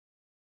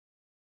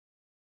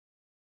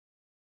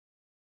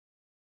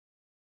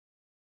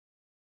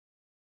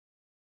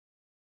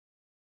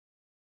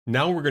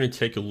Now we're going to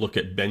take a look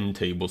at bend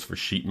tables for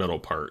sheet metal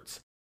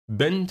parts.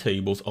 Bend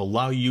tables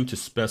allow you to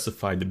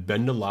specify the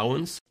bend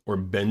allowance or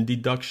bend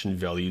deduction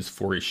values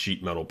for a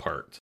sheet metal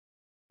part.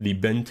 The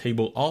bend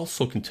table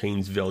also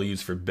contains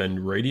values for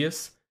bend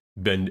radius,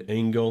 bend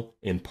angle,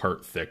 and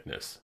part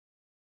thickness.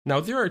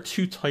 Now there are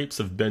two types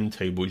of bend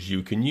tables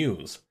you can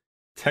use: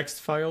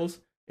 text files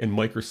and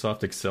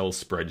Microsoft Excel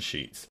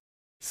spreadsheets.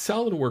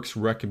 SolidWorks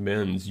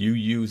recommends you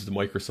use the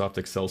Microsoft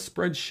Excel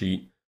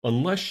spreadsheet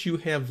unless you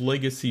have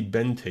legacy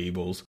bend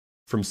tables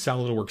from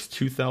SolidWorks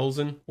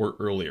 2000 or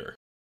earlier.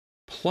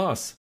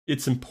 Plus,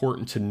 it's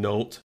important to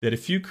note that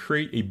if you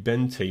create a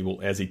bend table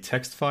as a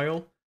text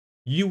file,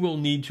 you will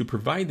need to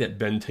provide that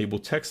bend table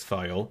text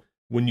file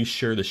when you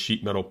share the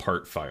sheet metal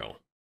part file.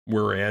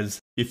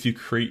 Whereas, if you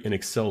create an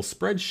Excel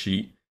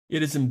spreadsheet,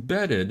 it is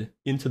embedded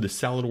into the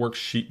SolidWorks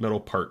sheet metal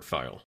part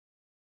file.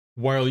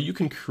 While you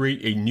can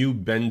create a new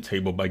bend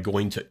table by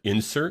going to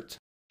Insert,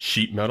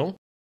 Sheet Metal,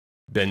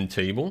 Bend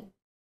Table,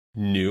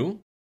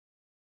 New,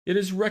 it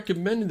is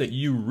recommended that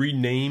you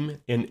rename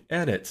and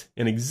edit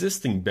an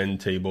existing bend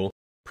table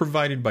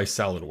provided by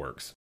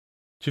SolidWorks.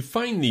 To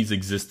find these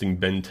existing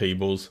bend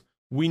tables,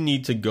 we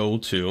need to go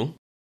to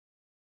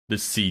the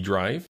C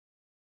drive,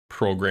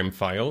 Program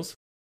Files,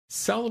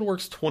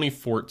 SolidWorks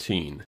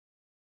 2014.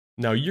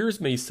 Now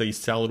yours may say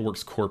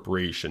SolidWorks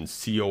Corporation,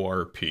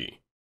 CORP.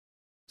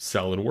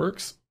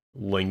 SolidWorks,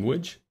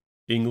 Language,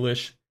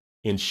 English,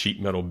 and Sheet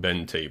Metal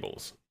Bend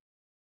Tables.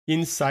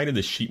 Inside of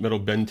the Sheet Metal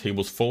Bend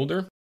Tables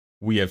folder,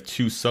 we have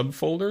two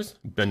subfolders: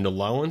 Bend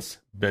Allowance,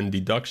 Bend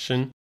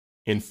Deduction,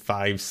 and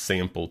 5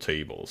 sample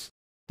tables.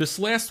 This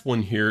last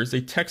one here is a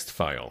text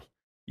file.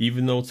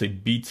 Even though it's a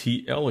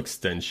BTL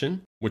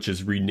extension, which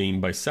is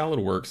renamed by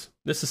SolidWorks,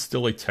 this is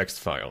still a text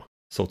file.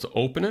 So to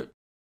open it,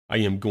 I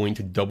am going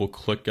to double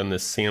click on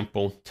this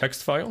sample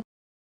text file.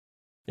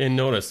 And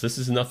notice this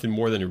is nothing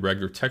more than a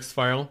regular text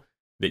file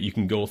that you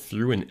can go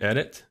through and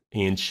edit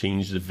and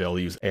change the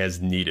values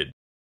as needed.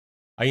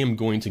 I am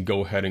going to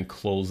go ahead and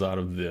close out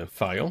of the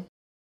file.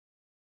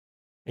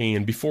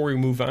 And before we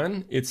move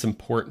on, it's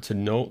important to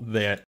note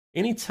that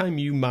anytime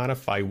you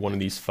modify one of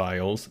these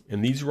files,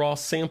 and these are all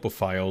sample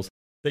files,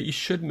 that you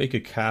should make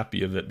a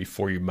copy of it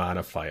before you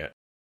modify it.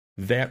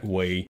 That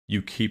way,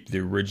 you keep the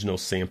original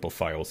sample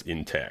files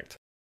intact.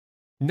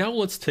 Now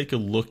let's take a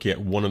look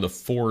at one of the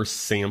 4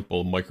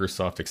 sample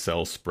Microsoft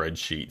Excel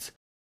spreadsheets.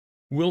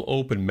 We'll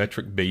open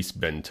Metric Base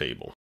Bend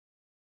Table.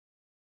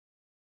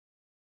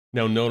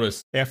 Now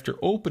notice, after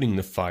opening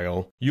the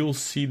file, you'll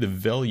see the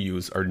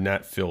values are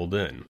not filled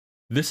in.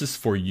 This is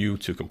for you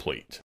to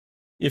complete.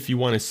 If you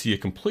want to see a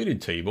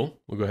completed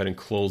table, we'll go ahead and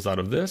close out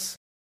of this,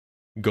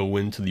 go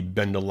into the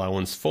Bend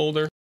Allowance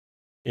folder,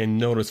 and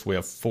notice we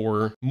have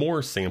 4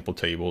 more sample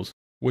tables,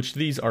 which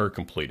these are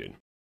completed.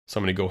 So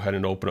I'm going to go ahead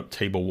and open up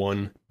Table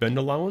 1, Bend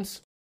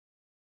Allowance,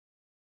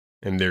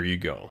 and there you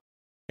go.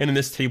 And in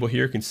this table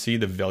here, you can see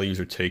the values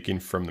are taken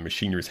from the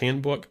Machiner's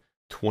Handbook,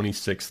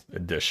 26th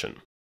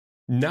edition.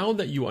 Now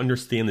that you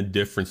understand the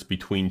difference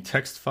between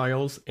text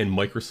files and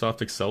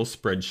Microsoft Excel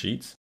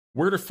spreadsheets,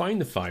 where to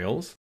find the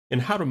files,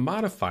 and how to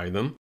modify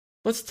them,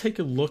 let's take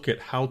a look at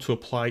how to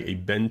apply a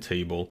bend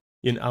table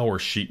in our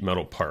sheet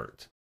metal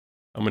part.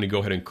 I'm going to go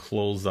ahead and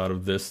close out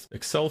of this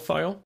Excel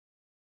file,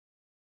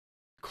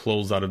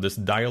 close out of this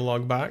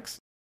dialog box,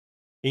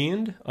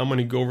 and I'm going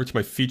to go over to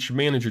my Feature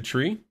Manager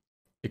tree,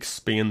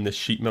 expand this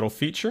sheet metal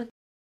feature,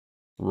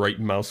 right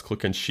mouse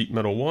click on Sheet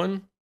Metal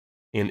 1,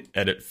 and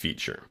Edit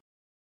Feature.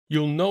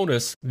 You'll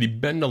notice the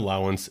bend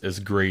allowance is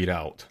grayed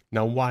out.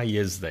 Now why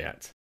is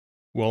that?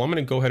 Well, I'm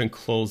going to go ahead and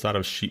close out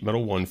of Sheet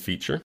Metal 1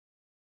 feature.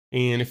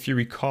 And if you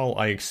recall,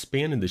 I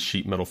expanded the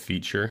Sheet Metal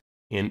feature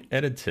and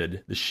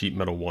edited the Sheet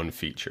Metal 1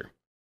 feature.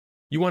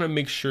 You want to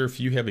make sure if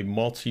you have a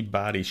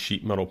multi-body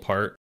sheet metal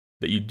part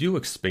that you do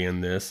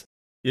expand this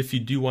if you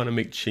do want to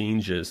make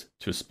changes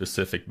to a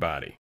specific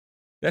body.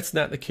 That's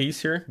not the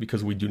case here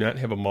because we do not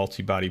have a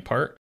multi-body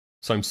part.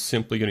 So I'm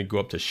simply going to go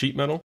up to Sheet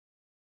Metal,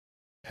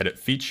 Edit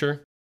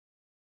Feature,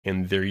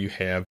 and there you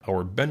have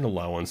our bend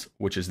allowance,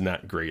 which is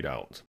not grayed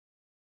out.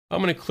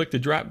 I'm going to click the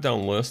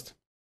drop-down list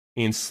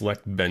and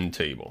select Bend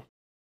Table.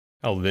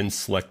 I'll then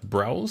select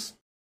Browse,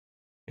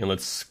 and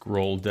let's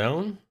scroll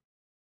down,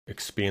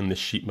 expand the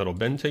sheet metal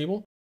bend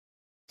table,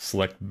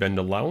 select Bend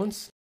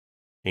Allowance,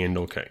 and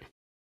OK.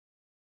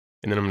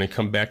 And then I'm going to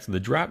come back to the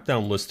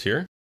drop-down list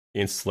here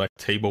and select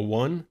Table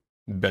 1,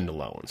 Bend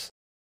Allowance.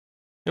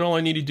 And all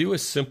I need to do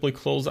is simply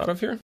close out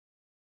of here.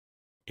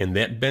 And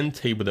that bend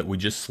table that we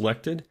just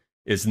selected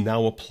is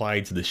now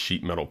applied to the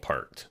sheet metal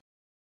part.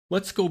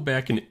 Let's go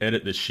back and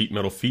edit the sheet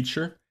metal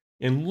feature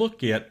and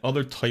look at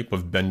other type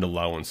of bend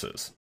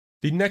allowances.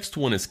 The next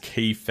one is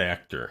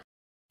K-factor.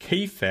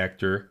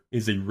 K-factor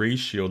is a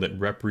ratio that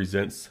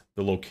represents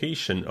the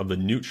location of the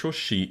neutral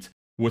sheet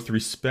with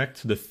respect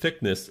to the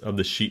thickness of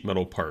the sheet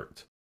metal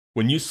part.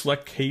 When you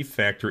select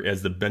K-factor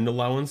as the bend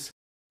allowance,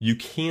 you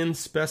can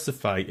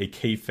specify a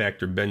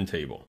K-factor bend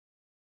table.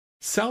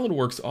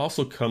 SolidWorks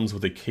also comes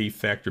with a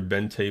K-factor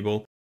bend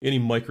table in a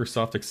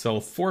Microsoft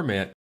Excel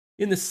format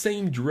in the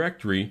same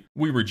directory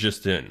we were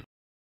just in.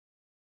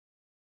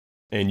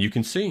 And you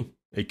can see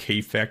a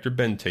K-factor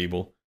bend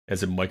table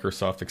as a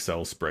Microsoft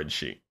Excel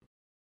spreadsheet.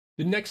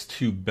 The next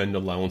two bend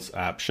allowance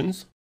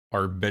options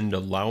are bend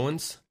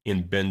allowance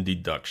and bend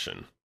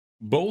deduction.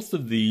 Both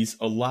of these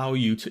allow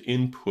you to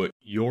input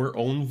your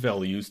own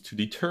values to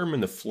determine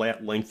the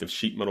flat length of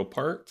sheet metal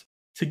part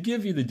to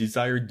give you the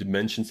desired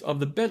dimensions of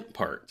the bent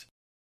part.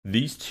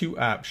 These two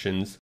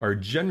options are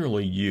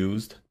generally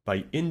used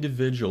by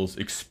individuals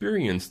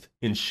experienced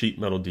in sheet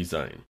metal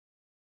design.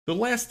 The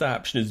last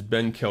option is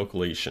bend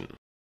calculation,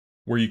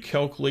 where you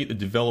calculate the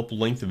developed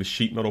length of a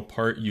sheet metal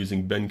part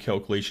using bend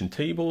calculation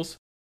tables,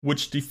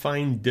 which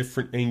define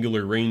different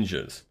angular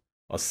ranges,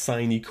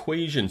 assign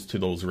equations to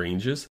those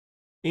ranges,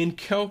 and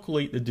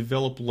calculate the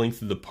developed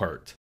length of the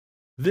part.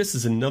 This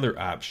is another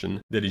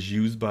option that is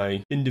used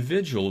by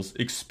individuals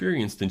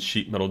experienced in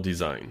sheet metal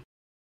design.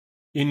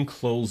 In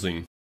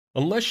closing,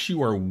 unless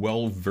you are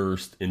well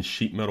versed in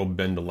sheet metal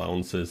bend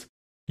allowances,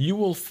 you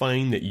will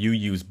find that you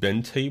use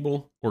bend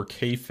table or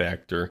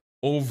K-factor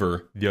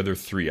over the other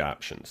three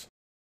options.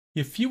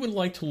 If you would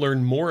like to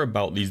learn more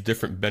about these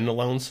different bend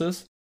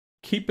allowances,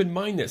 keep in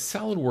mind that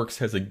SolidWorks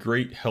has a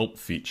great help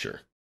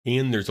feature,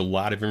 and there's a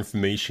lot of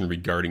information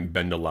regarding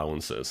bend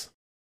allowances.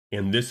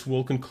 And this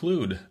will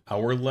conclude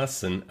our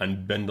lesson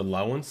on bend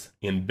allowance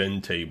and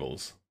bend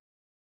tables.